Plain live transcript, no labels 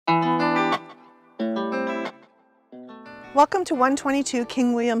Welcome to 122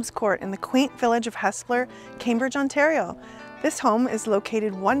 King William's Court in the quaint village of Hespeler, Cambridge, Ontario. This home is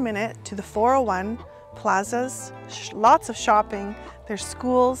located 1 minute to the 401, plazas, lots of shopping, there's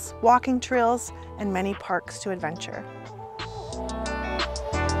schools, walking trails, and many parks to adventure.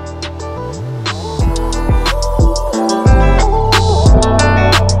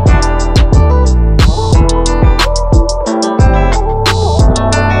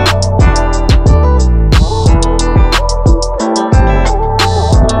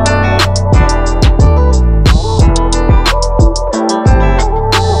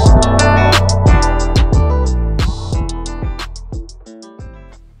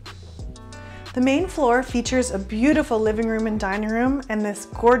 The main floor features a beautiful living room and dining room and this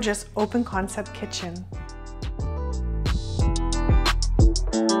gorgeous open concept kitchen.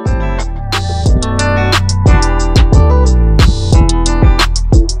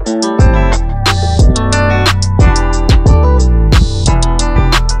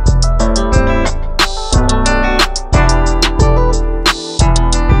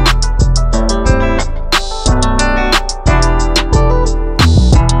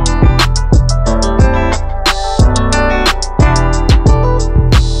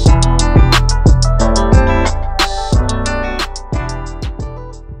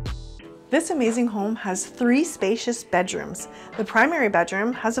 This amazing home has 3 spacious bedrooms. The primary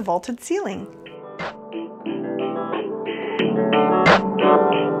bedroom has a vaulted ceiling.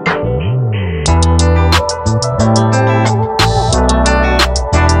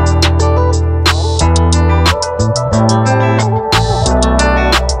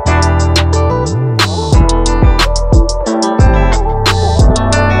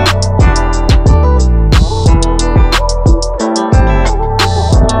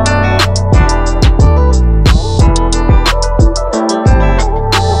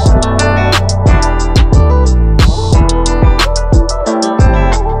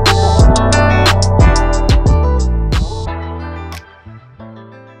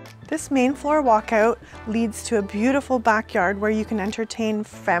 This main floor walkout leads to a beautiful backyard where you can entertain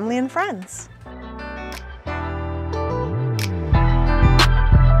family and friends.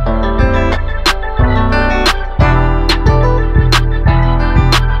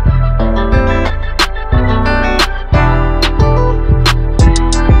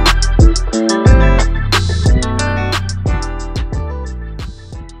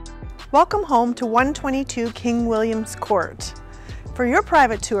 Welcome home to 122 King William's Court. For your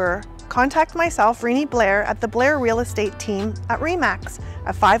private tour, contact myself, Renee Blair, at the Blair Real Estate team at RE/MAX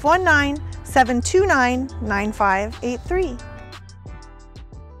at 519-729-9583.